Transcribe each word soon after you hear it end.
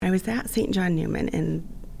I was at St. John Newman, and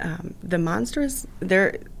the monstrance,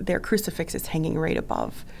 their crucifix is hanging right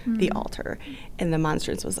above the altar, and the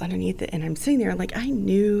monstrance was underneath it. And I'm sitting there, like, I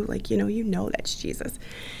knew, like, you know that's Jesus.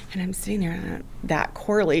 And I'm sitting there, and that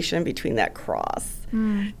correlation between that cross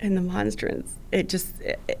and the monstrance, it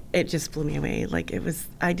just blew me away. Like, it was,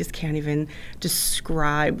 I just can't even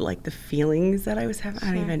describe, like, the feelings that I was having. Sure.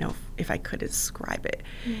 I don't even know if I could describe it.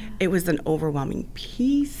 Yeah. It was an overwhelming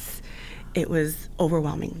peace. It was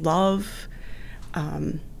overwhelming love.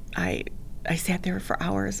 I sat there for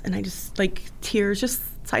hours, and I just, like, tears, just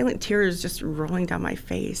silent tears just rolling down my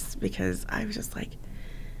face, because I was just like,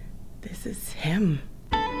 this is him.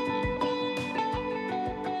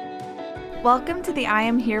 Welcome to the I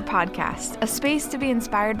Am Here podcast, a space to be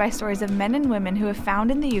inspired by stories of men and women who have found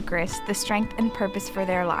in the Eucharist the strength and purpose for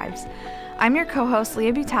their lives. I'm your co-host,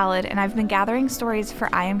 Leah Butalid, and I've been gathering stories for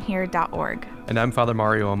IamHere.org. And I'm Father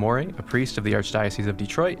Mario Amore, a priest of the Archdiocese of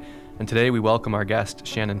Detroit, and today we welcome our guest,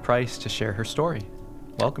 Shannon Pryce, to share her story.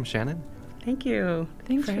 Welcome, Shannon. Thank you.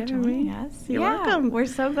 Thanks for joining us. You're welcome. We're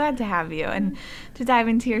so glad to have you and to dive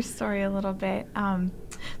into your story a little bit.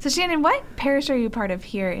 So, Shannon, what parish are you part of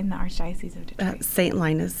here in the Archdiocese of Detroit? St.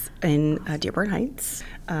 Linus in Dearborn Heights.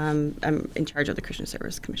 I'm in charge of the Christian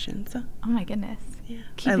Service Commission. So. Oh, my goodness. Yeah.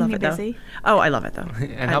 Keeping I love me it, busy. Oh, I love it, though.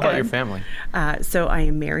 And how about your family? So I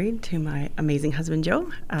am married to my amazing husband,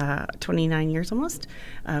 Joe, 29 years almost.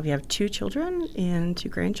 We have 2 children and 2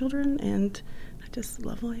 grandchildren, and I just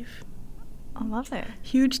love life. I love it.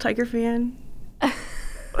 Huge Tiger fan.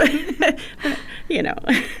 You know.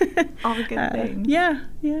 All the good things. Yeah.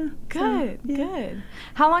 Good, so, yeah. Good.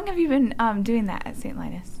 How long have you been doing that at St.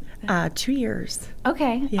 Linus? 2 years.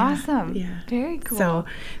 Okay, yeah, awesome. Yeah. Very cool. So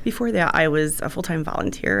before that, I was a full-time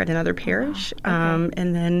volunteer at another parish. Oh, wow. Okay.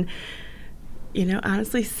 And then,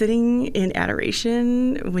 honestly, sitting in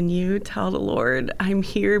adoration when you tell the Lord, I'm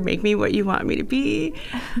here, make me what you want me to be.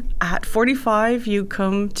 At 45, you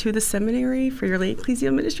come to the seminary for your lay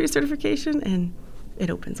ecclesial ministry certification, and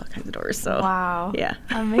it opens all kinds of doors. So, wow. Yeah.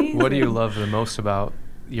 Amazing. What do you love the most about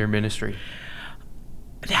your ministry?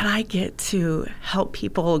 That I get to help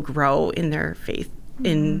people grow in their faith,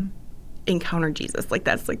 in encounter Jesus. Like,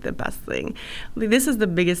 that's like the best thing. Like, this is the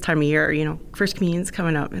biggest time of year, First Communion's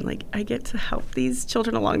coming up, and like, I get to help these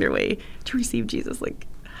children along their way to receive Jesus. Like,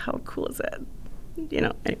 how cool is that?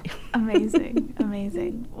 Anyway.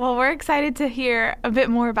 Amazing. Well, we're excited to hear a bit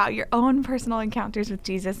more about your own personal encounters with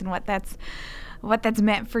Jesus and what that's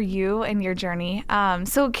meant for you and your journey.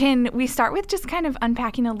 So can we start with just kind of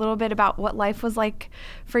unpacking a little bit about what life was like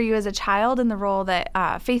for you as a child and the role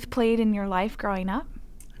that faith played in your life growing up?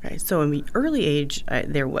 Okay, so in the early age,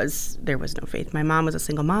 there was no faith. My mom was a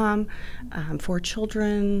single mom, 4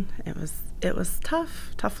 children. It was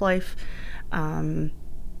tough life.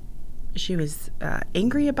 She was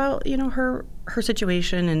angry about her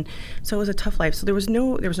situation, and so it was a tough life. So there was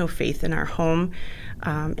no faith in our home.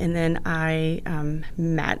 And then I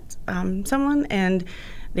met someone, and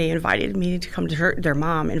they invited me to come to church. Their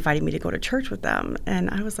mom invited me to go to church with them, and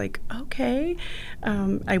I was like, okay.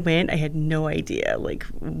 I went. I had no idea like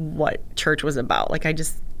what church was about. Like, I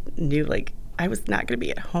just knew like I was not going to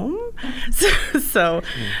be at home. So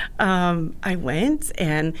I went,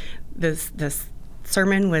 and this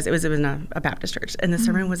sermon was in a Baptist church, and the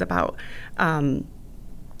sermon was about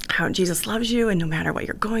how Jesus loves you, and no matter what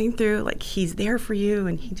you're going through, like, he's there for you,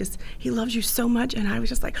 and he loves you so much. And I was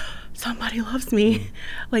just like, somebody loves me.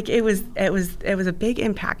 Like, it was a big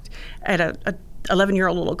impact at a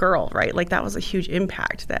 11-year-old little girl, right? Like, that was a huge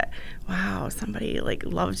impact that, wow, somebody like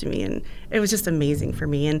loved me, and it was just amazing for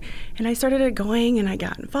me. And I started going, and I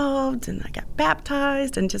got involved, and I got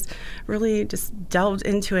baptized, and just really just delved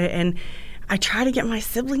into it. And I try to get my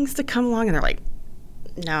siblings to come along, and they're like,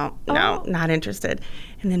 no, not interested.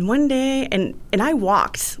 And then one day, and I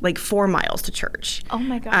walked like 4 miles to church. Oh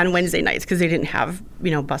my gosh. On Wednesday nights, because they didn't have,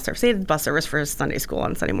 bus service. They had bus service for Sunday school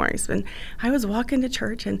on Sunday mornings. And I was walking to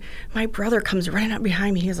church, and my brother comes running up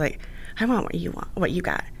behind me. He was like, I want what you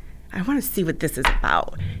got. I want to see what this is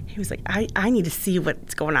about. He was like, I need to see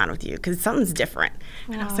what's going on with you, because something's different.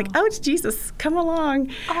 Wow. And I was like, oh, it's Jesus, come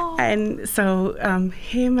along. Oh. And so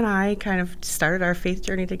him and I kind of started our faith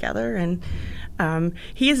journey together, and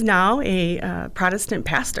he is now a Protestant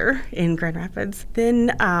pastor in Grand Rapids.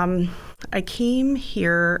 Then I came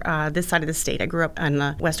here this side of the state. I grew up on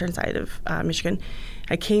the western side of Michigan.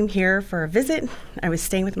 I came here for a visit. I was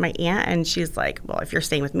staying with my aunt, and she's like, well, if you're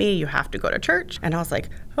staying with me, you have to go to church. And I was like,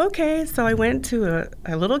 okay. So I went to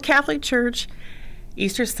a little Catholic church,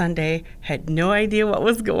 Easter Sunday, had no idea what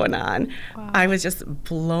was going on. Wow. I was just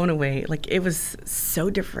blown away. Like, it was so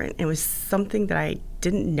different. It was something that I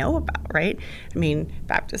didn't know about, right? I mean,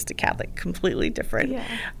 Baptist to Catholic, completely different. Yeah.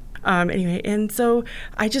 Anyway, and so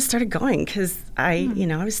I just started going because I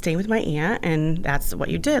was staying with my aunt, and that's what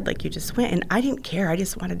you did. Like, you just went, and I didn't care. I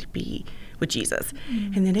just wanted to be with Jesus.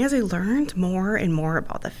 And then as I learned more and more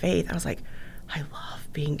about the faith, I was like, I love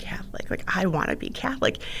being Catholic. Like, I want to be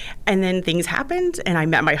Catholic. And then things happened, and I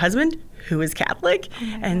met my husband, who is Catholic.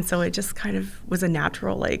 And so it just kind of was a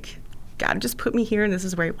natural, like, God just put me here, and this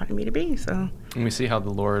is where he wanted me to be. So, And we see how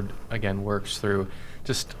the Lord, again, works through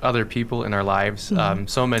just other people in our lives.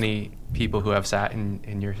 So many people who have sat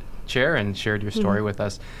in your chair and shared your story with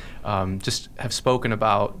us just have spoken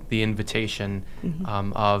about the invitation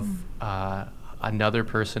of another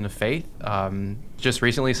person of faith. Just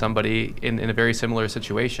recently, somebody in a very similar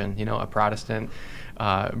situation, a Protestant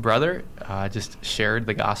brother, just shared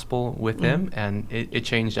the gospel with him, and it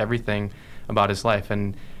changed everything about his life.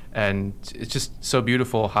 And it's just so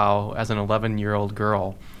beautiful how, as an 11-year-old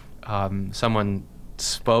girl, someone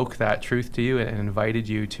spoke that truth to you and invited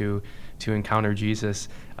you to encounter Jesus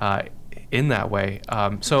in that way.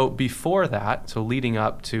 So before that, so leading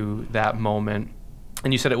up to that moment,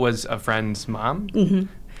 and you said it was a friend's mom.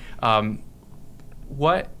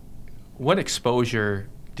 What exposure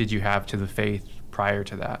did you have to the faith prior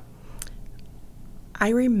to that? I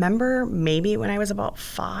remember maybe when I was about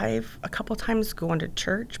 5, a couple times going to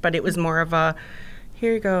church, but it was more of a,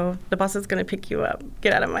 here you go, the bus is going to pick you up,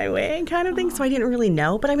 get out of my way kind of thing. So I didn't really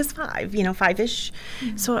know, but I was 5, 5-ish.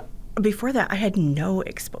 So before that, I had no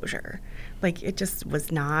exposure. Like, it just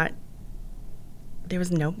was not, there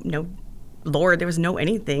was no Lord, there was no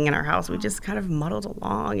anything in our house. We just kind of muddled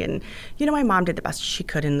along. And, my mom did the best she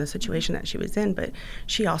could in the situation that she was in, but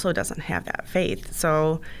she also doesn't have that faith.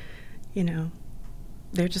 So,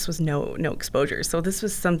 there just was no exposure. So this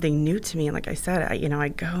was something new to me. And like I said, I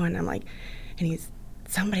go and I'm like, and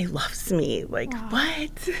somebody loves me. Like,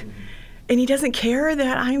 what? And he doesn't care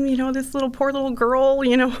that I'm, this poor little girl,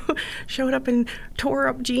 showed up and tore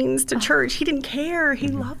up jeans to church. He didn't care. He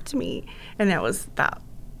loved me. And that was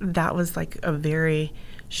like a very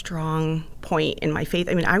strong point in my faith.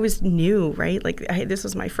 I mean, I was new, right? Like, this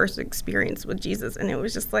was my first experience with Jesus. And it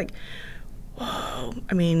was just like, whoa.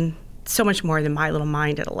 I mean, so much more than my little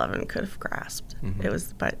mind at 11 could have grasped. It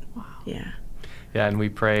was, but yeah. Yeah, and we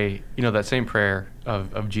pray, that same prayer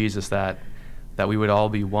of Jesus that we would all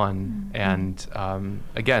be one. And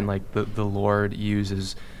again, like the Lord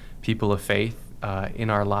uses people of faith in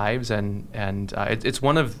our lives, and it's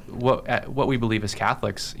one of what we believe as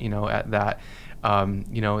Catholics. That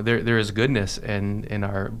there is goodness in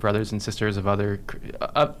our brothers and sisters of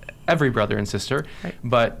every brother and sister. Right.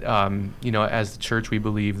 But as the church, we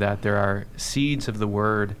believe that there are seeds of the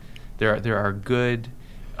Word. There are good.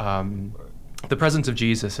 The presence of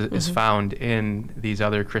Jesus is found in these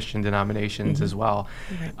other Christian denominations as well.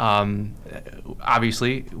 Right.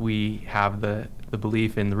 Obviously, we have the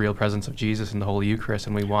belief in the real presence of Jesus in the Holy Eucharist,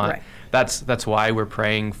 and we want that's why we're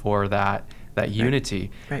praying for that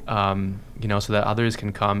unity, right. So that others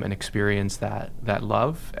can come and experience that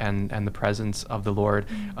love and the presence of the Lord.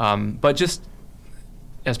 But just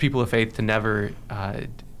as people of faith, to never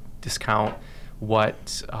discount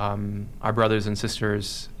what our brothers and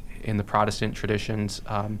sisters in the Protestant traditions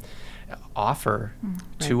offer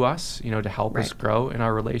to us, to help us grow in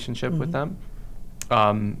our relationship with them.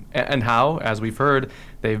 And how, as we've heard,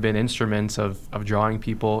 they've been instruments of drawing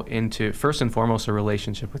people into, first and foremost, a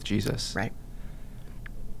relationship with Jesus. Right.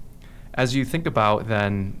 As you think about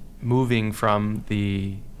then moving from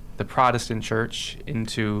the Protestant church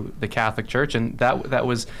into the Catholic church, and that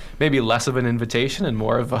was maybe less of an invitation and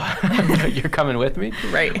more of a you're coming with me,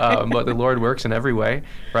 right? But the Lord works in every way,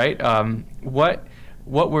 right? What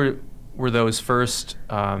were those first,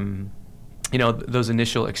 those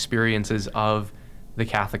initial experiences of the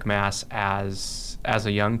Catholic Mass as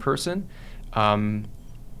a young person, and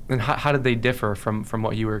how did they differ from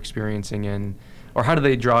what you were experiencing in, or how did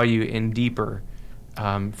they draw you in deeper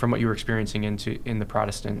from what you were experiencing in the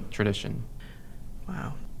Protestant tradition?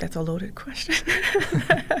 Wow, that's a loaded question.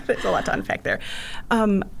 There's a lot to unpack there.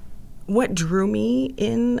 What drew me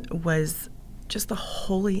in was just the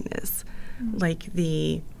holiness, like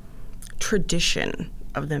the tradition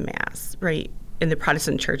of the Mass, right? In the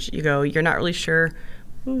Protestant church, you're not really sure.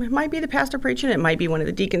 It might be the pastor preaching, it might be one of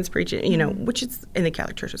the deacons preaching, which is in the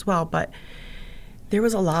Catholic Church as well. But there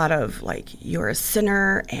was a lot of, like, you're a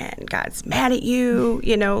sinner and God's mad at you,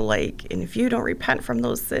 and if you don't repent from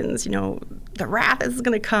those sins, the wrath is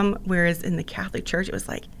going to come. Whereas in the Catholic Church, it was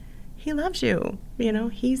like, he loves you,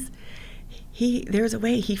 there's a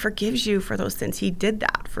way. He forgives you for those sins. He did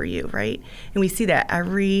that for you, right? And we see that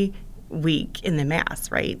every week in the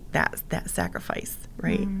Mass, right? That sacrifice,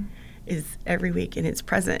 right, is every week, and it's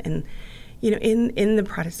present. And in the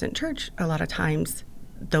Protestant church, a lot of times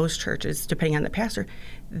those churches, depending on the pastor,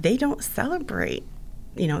 they don't celebrate.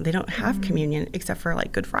 They don't have communion except for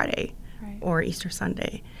like Good Friday or Easter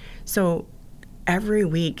Sunday. So every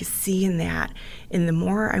week seeing that, and the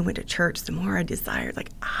more I went to church, the more I desired, like,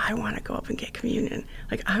 I want to go up and get communion.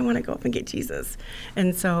 Like, I want to go up and get Jesus.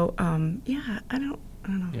 And so, I don't know.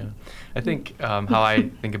 Yeah. I think how I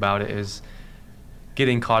think about it is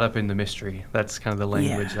getting caught up in the mystery. That's kind of the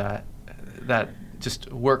language that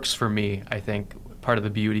just works for me. I think part of the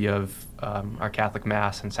beauty of our Catholic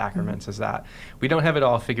Mass and sacraments is that we don't have it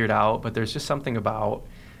all figured out, but there's something about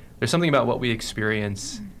what we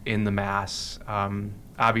experience in the Mass.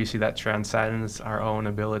 Obviously, that transcends our own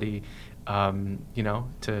ability, to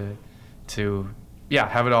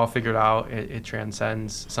have it all figured out. It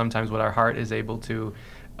transcends sometimes what our heart is able to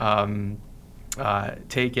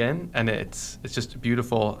take in, and it's just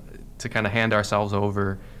beautiful to kind of hand ourselves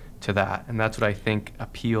over to that. And that's what I think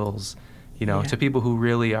appeals, to people who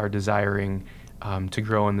really are desiring to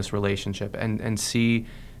grow in this relationship and see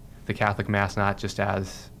the Catholic Mass not just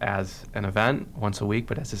as an event once a week,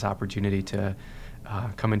 but as this opportunity to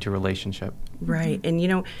come into a relationship. Right. And,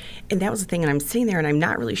 and that was the thing. And I'm sitting there and I'm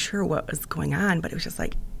not really sure what was going on, but it was just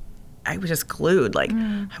like, I was just glued. Like,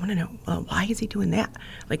 I want to know, why is he doing that?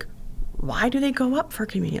 Like, why do they go up for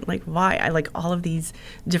communion? Like, why? I like all of these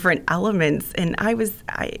different elements. And I was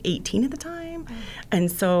 18 at the time.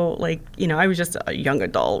 And so, like, I was just a young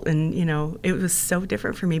adult. And, it was so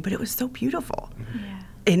different for me, but it was so beautiful. Yeah.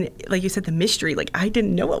 And like you said, the mystery, like I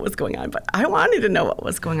didn't know what was going on, but I wanted to know what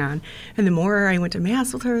was going on. And the more I went to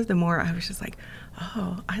Mass with her, the more I was just like,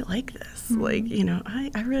 oh, I like this. Like,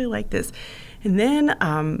 I really like this. And then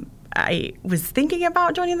I was thinking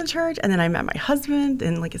about joining the church, and then I met my husband,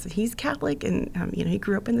 and like I said, he's Catholic, and he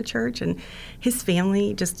grew up in the church, and his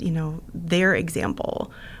family, just their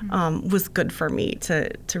example was good for me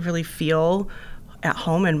to really feel at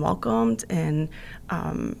home and welcomed, and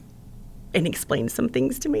explain some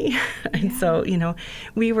things to me. And so,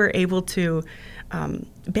 we were able to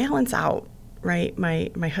balance out, right?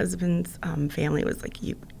 My husband's family was like,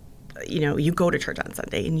 you go to church on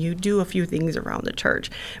Sunday and you do a few things around the church,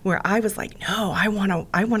 where I was like, no, I want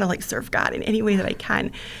to like serve God in any way that I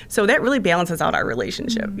can. So that really balances out our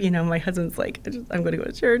relationship. My husband's like, I'm going to go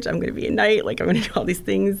to church. I'm going to be a knight. Like, I'm going to do all these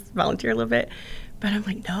things, volunteer a little bit. But I'm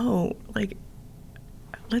like, no, like,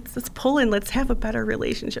 let's pull in, let's have a better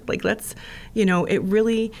relationship. Like, let's, it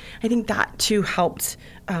really, I think that too helped,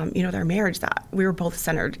 with our marriage, that we were both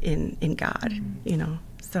centered in God,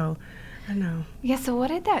 so I don't know. Yeah, so what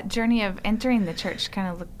did that journey of entering the church kind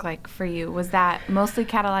of look like for you? Was that mostly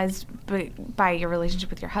catalyzed by your relationship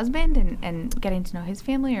with your husband and getting to know his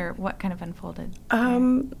family, or what kind of unfolded?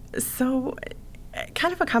 So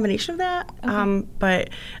kind of a combination of that. Okay. But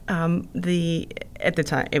at the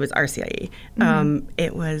time, it was RCIE.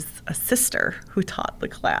 It was a sister who taught the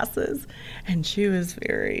classes, and she was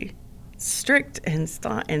very strict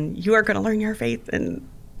and you are going to learn your faith, and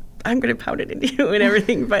I'm going to pound it into you and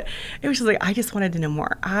everything. But it was just like, I just wanted to know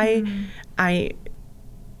more. I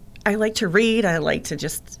like to read. I like to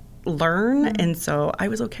just learn. And so I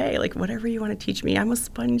was okay. Like, whatever you want to teach me, I'm a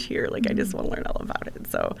sponge here. Like, I just want to learn all about it.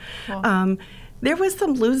 So, cool. There was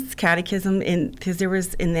some loose catechism because there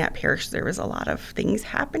was, in that parish, there was a lot of things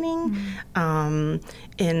happening.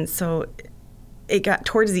 And so it got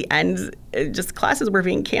towards the end, just classes were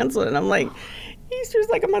being canceled. And I'm like, Easter's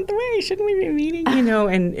like a month away. Shouldn't we be meeting?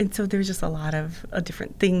 And so there's just a lot of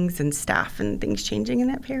different things and staff and things changing in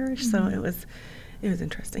that parish. So it was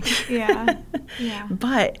interesting. Yeah.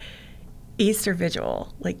 But Easter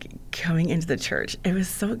Vigil, like coming into the church, it was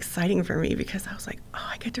so exciting for me because I was like, oh,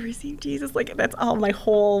 I get to receive Jesus. Like, that's all my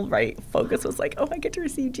whole focus was, like, oh, I get to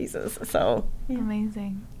receive Jesus. So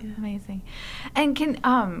amazing. And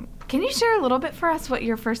can you share a little bit for us what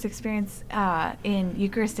your first experience in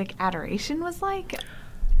Eucharistic adoration was like?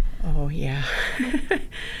 Oh, yeah.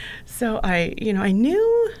 So I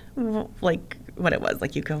knew like what it was.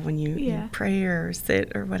 Like, you go when you pray or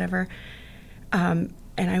sit or whatever.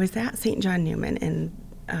 And I was at St. John Newman, and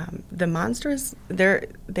the monstrance, their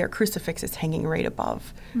crucifix is hanging right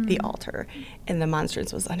above the altar, and the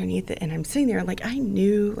monstrance was underneath it. And I'm sitting there, like, I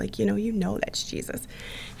knew, like, that's Jesus.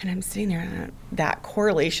 And I'm sitting there, and that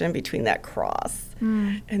correlation between that cross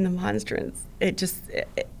and the monstrance, it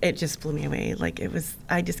just blew me away. Like,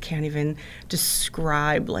 I just can't even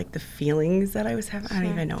describe, like, the feelings that I was having. Sure. I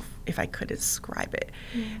don't even know if I could describe it.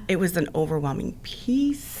 Yeah. It was an overwhelming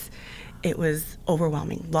peace. it was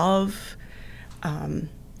overwhelming love.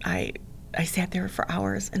 I sat there for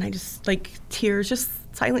hours, and I just, like, tears, just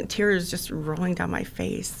silent tears just rolling down my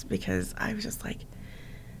face, because I was just like,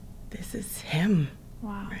 this is him.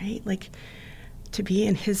 Wow. Right? Like, to be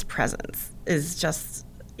in his presence is just,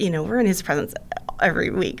 we're in his presence every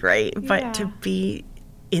week, right? But to be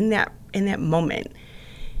in that moment,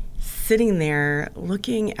 sitting there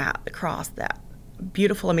looking at the cross, that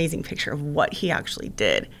beautiful, amazing picture of what he actually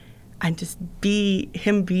did, and just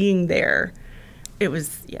him being there, it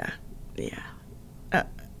was,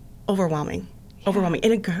 overwhelming. Overwhelming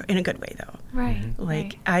in a good way, though. Right.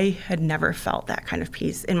 Like, I had never felt that kind of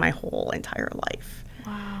peace in my whole entire life.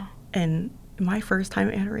 Wow. And my first time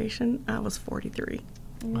at adoration, I was 43.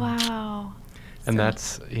 Wow. And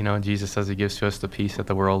that's, Jesus says he gives to us the peace that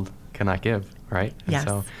the world cannot give, right? And Yes.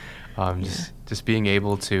 so just being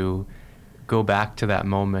able to go back to that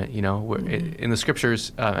moment, where in the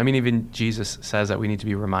scriptures, even Jesus says that we need to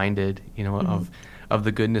be reminded, of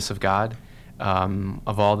the goodness of God,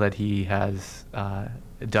 of all that he has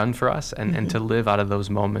done for us, and to live out of those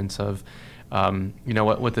moments of,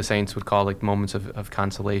 what the saints would call, like, moments of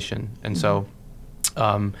consolation. And so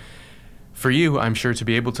for you, I'm sure, to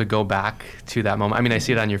be able to go back to that moment, I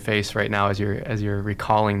see it on your face right now as you're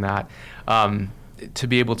recalling that, to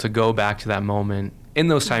be able to go back to that moment in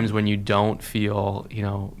those times when you don't feel,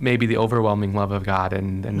 maybe the overwhelming love of God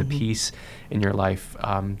and the peace in your life,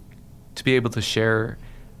 to be able to share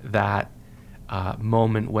that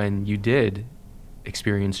moment when you did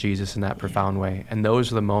experience Jesus in that profound way. And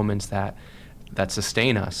those are the moments that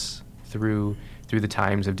sustain us through the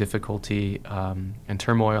times of difficulty and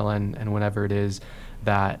turmoil and whatever it is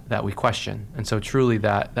that we question. And so truly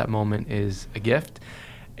that moment is a gift.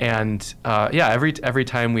 And every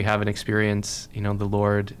time we have an experience, the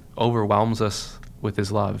Lord overwhelms us with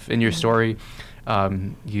his love. In your story,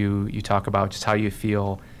 you talk about just how you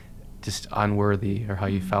feel just unworthy, or how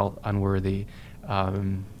you felt unworthy.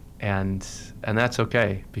 And that's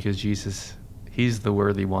okay, because Jesus, he's the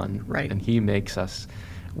worthy one. Right. And he makes us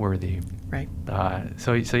worthy. Right.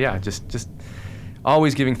 Just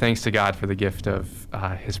always giving thanks to God for the gift of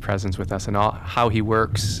his presence with us, and how he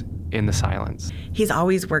works in the silence. He's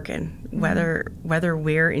always working, whether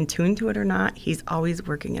we're in tune to it or not. He's always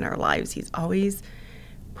working in our lives. He's always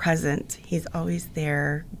present. He's always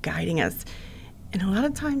there guiding us. And a lot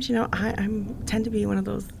of times, I tend to be one of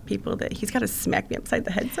those people that he's got to smack me upside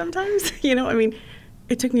the head sometimes.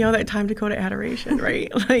 It took me all that time to go to adoration,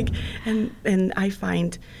 right? And I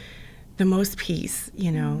find the most peace,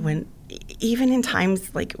 when, even in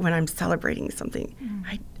times like when I'm celebrating something,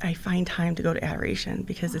 I find time to go to adoration,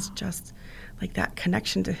 because it's just like that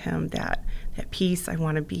connection to him, that peace. I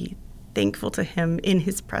want to be thankful to him in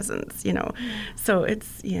his presence, So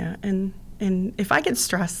it's, and if I get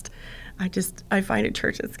stressed, I find a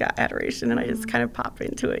church that's got adoration, and I just kind of pop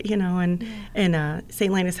into it, and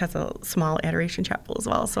St. Linus has a small adoration chapel as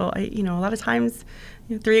well. So a lot of times,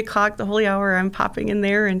 3 o'clock, the holy hour, I'm popping in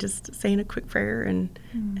there and just saying a quick prayer and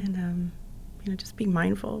just being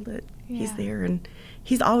mindful that he's there, and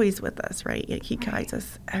he's always with us, right? He guides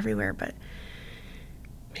us everywhere, but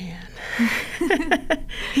man,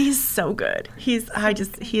 he's so good. He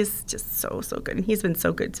is just so good, and he's been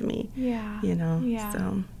so good to me.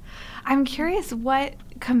 So. I'm curious, what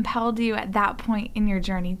compelled you at that point in your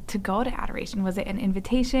journey to go to adoration? Was it an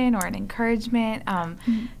invitation or an encouragement?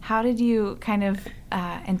 How did you kind of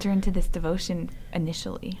enter into this devotion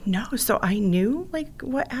initially? No, so I knew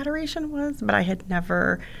what adoration was, but I had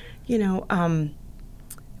never,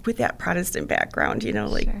 with that Protestant background, Sure.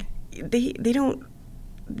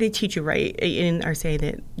 they teach you, right, in RCA,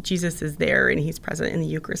 that Jesus is there and he's present in the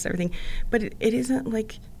Eucharist and everything, but it isn't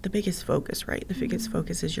like the biggest focus, right? The biggest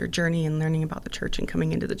focus is your journey and learning about the church and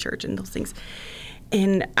coming into the church and those things.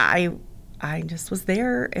 And I just was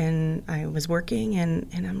there, and I was working, and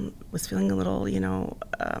I was feeling a little,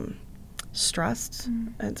 stressed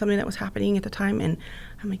at something that was happening at the time. And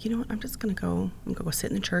I'm like, I'm just going to go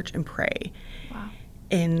sit in the church and pray. Wow.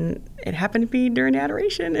 And it happened to be during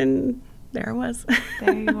adoration, and there I was.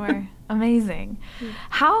 There you were. Amazing.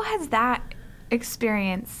 How has that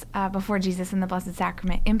experience before Jesus in the Blessed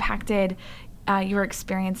Sacrament impacted your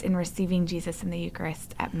experience in receiving Jesus in the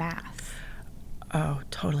Eucharist at Mass? Oh,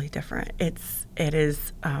 totally different. It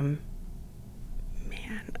is,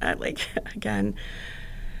 again,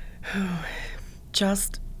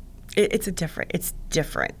 it's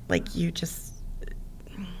different. Like, you just,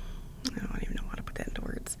 I don't even know how to put that into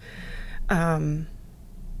words.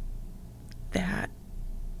 That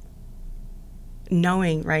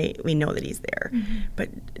knowing, right, we know that he's there, but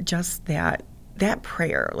just that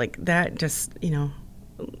prayer, like that, just,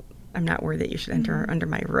 I'm not worthy that you should enter under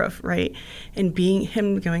my roof, right? And being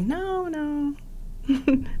him going, no,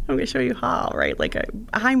 I'm going to show you how, right? Like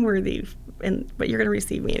I'm worthy, but you're going to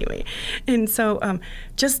receive me anyway. And so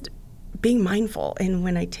just being mindful, and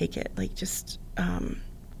when I take it, like just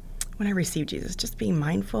when I receive Jesus, just being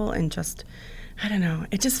mindful and just, I don't know,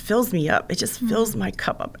 it just fills me up. It just fills my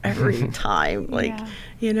cup up every time. Like,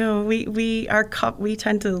 you know, we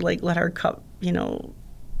tend to like let our cup, you know,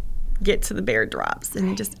 get to the bare drops.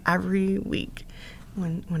 And just every week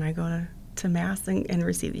when I go to Mass and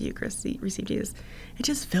receive the Eucharist, receive Jesus, it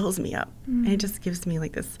just fills me up. And it just gives me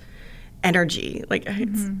like this energy. Like,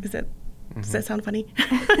 does that sound funny?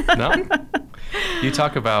 No. You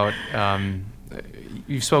talk about,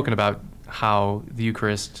 you've spoken about how the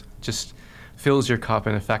Eucharist just fills your cup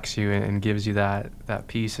and affects you and gives you that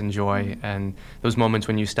peace and joy, and those moments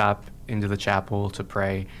when you stop into the chapel to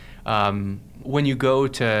pray. When you go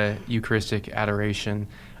to Eucharistic adoration,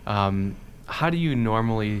 how do you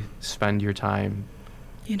normally spend your time?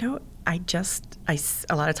 You know, a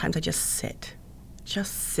lot of times I just sit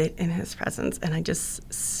in his presence, and I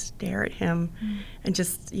just stare at him and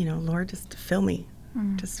just, you know, Lord, just fill me,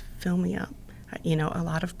 just fill me up. You know, a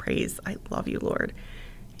lot of praise. I love you, Lord.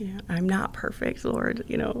 You know, I'm not perfect, Lord,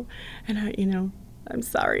 you know, and I'm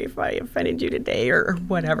sorry if I offended you today or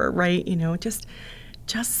whatever, right? You know, just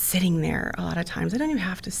sitting there a lot of times. I don't even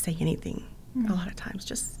have to say anything. A lot of times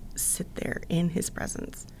just sit there in his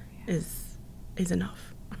presence is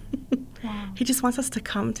enough. Wow. He just wants us to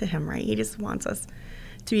come to him, right? He just wants us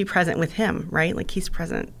to be present with him, right? Like he's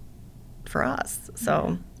present for us.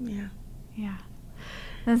 So, yeah.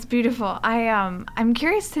 That's beautiful. I'm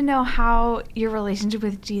curious to know how your relationship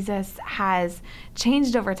with Jesus has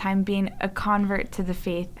changed over time, being a convert to the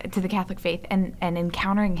faith, to the Catholic faith, and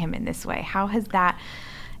encountering him in this way. How has that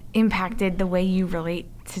impacted the way you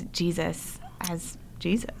relate to Jesus as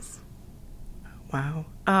Jesus? Wow.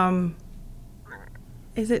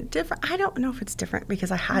 Is it different? I don't know if it's different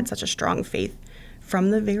because I had such a strong faith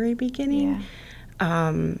from the very beginning.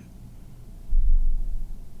 Yeah.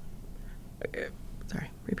 Sorry,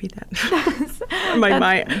 repeat that.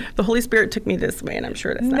 The Holy Spirit took me this way, and I'm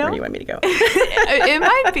sure that's not where you want me to go. It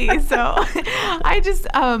might be. So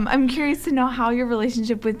I'm curious to know how your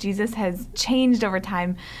relationship with Jesus has changed over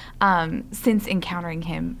time since encountering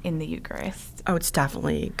him in the Eucharist. Oh, it's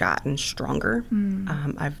definitely gotten stronger.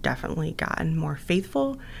 I've definitely gotten more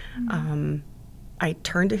faithful. I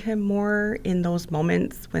turn to him more in those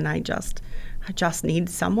moments when I just need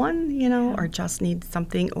someone, you know, or just need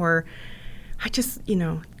something, or I just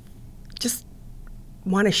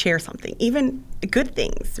want to share something, even good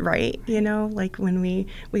things, right? You know, like when we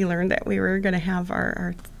learned that we were going to have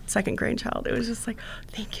our second grandchild, it was just like,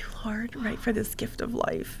 thank you, Lord, right, for this gift of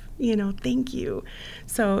life, you know, thank you.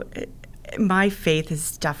 So my faith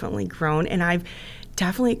has definitely grown, and I've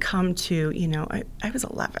definitely come to, you know, I was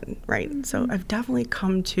 11, right? So I've definitely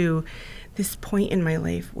come to this point in my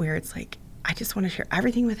life where it's like, I just want to share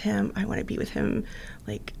everything with him. I want to be with him,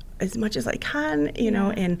 like, as much as I can, you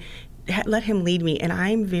know, and let him lead me. And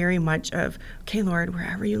I'm very much of, okay, Lord,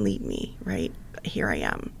 wherever you lead me, right, here I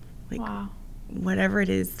am. Like, whatever it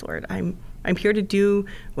is, Lord, I'm here to do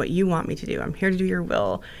what you want me to do. I'm here to do your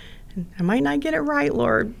will. And I might not get it right,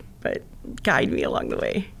 Lord, but guide me along the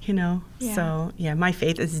way, you know? Yeah. So, yeah, my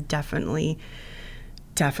faith is definitely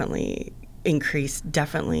increased,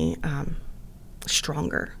 definitely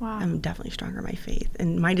stronger. Wow. I'm definitely stronger in my faith,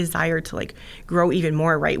 and my desire to like grow even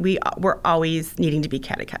more, right? We're always needing to be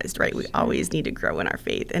catechized, right? We always need to grow in our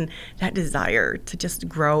faith, and that desire to just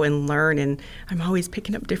grow and learn, and I'm always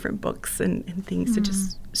picking up different books and things to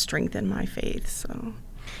just strengthen my faith. So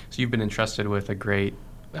you've been entrusted with a great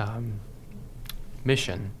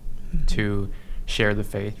mission to share the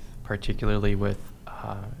faith, particularly with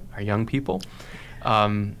our young people.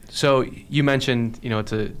 So you mentioned, you know,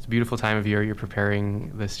 it's a beautiful time of year. You're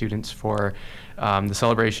preparing the students for the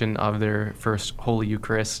celebration of their first Holy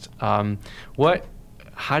Eucharist.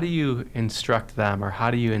 How do you instruct them, or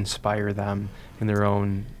how do you inspire them in their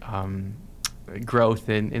own growth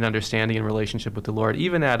in understanding and relationship with the Lord,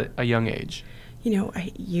 even at a young age? You know,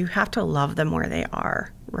 you have to love them where they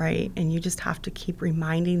are, right? And you just have to keep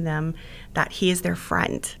reminding them that he is their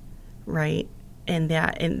friend, right? And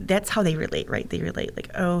that's how they relate, right? They relate like,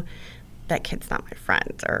 oh, that kid's not my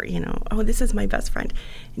friend, or, you know, oh, this is my best friend.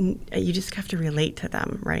 And you just have to relate to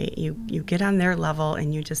them, right? You get on their level,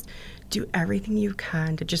 and you just do everything you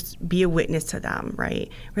can to just be a witness to them, right?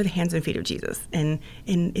 We're the hands and feet of Jesus. And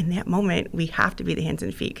in that moment, we have to be the hands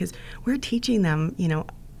and feet, because we're teaching them, you know,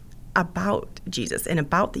 about Jesus and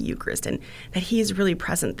about the Eucharist, and that he is really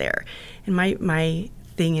present there. And my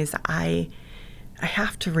thing is, I I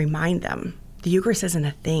have to remind them the Eucharist isn't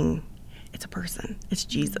a thing. It's a person. It's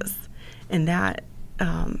Jesus. And that,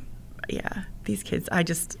 these kids,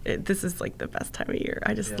 this is like the best time of year.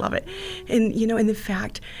 I just love it. And, and the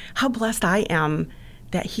fact how blessed I am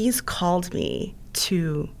that he's called me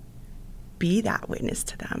to be that witness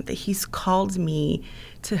to them, that he's called me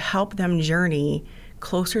to help them journey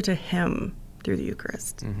closer to him through the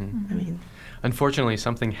Eucharist. Mm-hmm. I mean, unfortunately,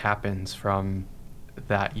 something happens from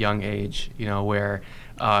that young age, where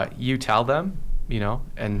you tell them,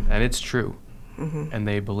 and it's true. Mm-hmm. And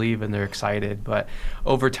they believe and they're excited. But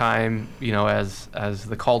over time, as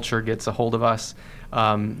the culture gets a hold of us,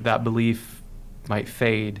 that belief might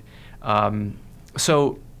fade.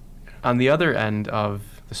 So on the other end of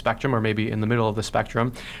the spectrum, or maybe in the middle of the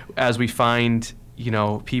spectrum, as we find,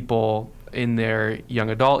 people in their young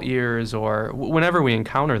adult years, or whenever we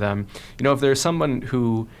encounter them, if there's someone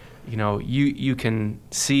who, you can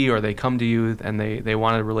see, or they come to you and they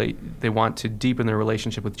want to relate, they want to deepen their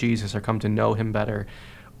relationship with Jesus, or come to know him better,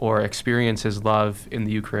 or experience his love in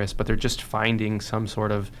the Eucharist, but they're just finding some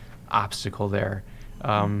sort of obstacle there.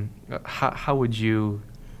 How would you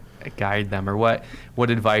guide them, or what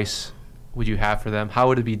advice would you have for them? How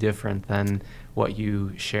would it be different than what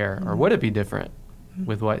you share, or would it be different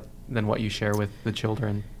than what you share with the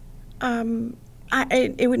children?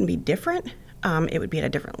 It wouldn't be different. It would be at a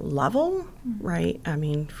different level, right? I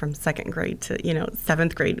mean, from second grade to,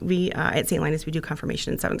 7th grade, we, at St. Linus, we do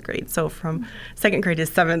confirmation in 7th grade. So from 2nd grade to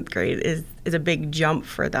 7th grade is a big jump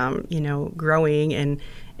for them, growing and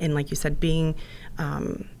like you said, being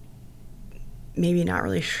maybe not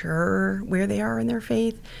really sure where they are in their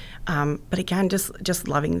faith. But again, just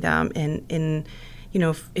loving them. And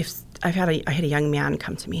if I had a young man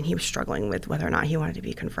come to me and he was struggling with whether or not he wanted to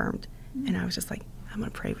be confirmed. And I was just like, I'm going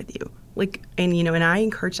to pray with you. And I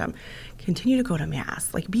encourage them, continue to go to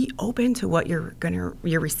Mass. Like, be open to what you're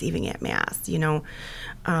receiving at Mass, the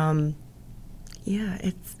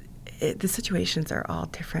situations are all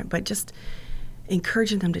different, but just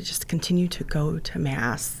encouraging them to just continue to go to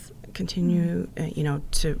Mass, continue,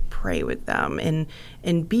 to pray with them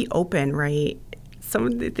and be open, right? Some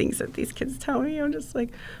of the things that these kids tell me, I'm just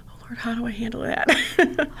like, Lord, how do I handle that?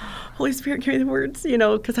 Holy Spirit, give me the words,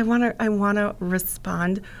 because I want to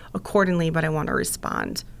respond accordingly, but I want to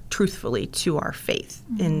respond truthfully to our faith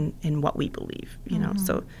in what we believe,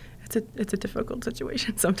 So it's a difficult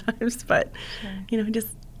situation sometimes, but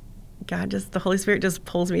the Holy Spirit just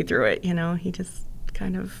pulls me through it. He just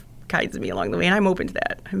kind of guides me along the way, and I'm open to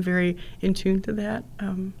that. I'm very in tune to that.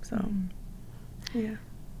 Yeah.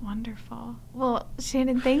 Wonderful. Well,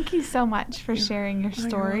 Shannon, thank you so much for sharing your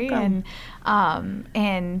story, you're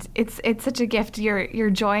and it's such a gift. Your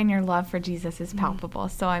joy and your love for Jesus is palpable.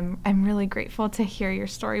 So I'm really grateful to hear your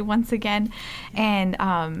story once again, and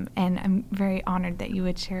I'm very honored that you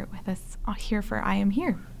would share it with us here for I Am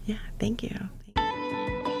Here. Yeah, thank you.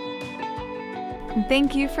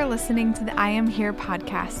 Thank you for listening to the I Am Here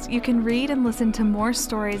podcast. You can read and listen to more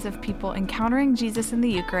stories of people encountering Jesus in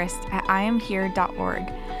the Eucharist at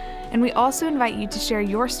iamhere.org. And we also invite you to share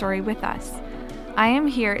your story with us. I Am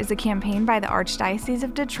Here is a campaign by the Archdiocese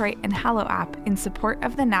of Detroit and Hallow App in support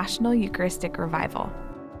of the National Eucharistic Revival.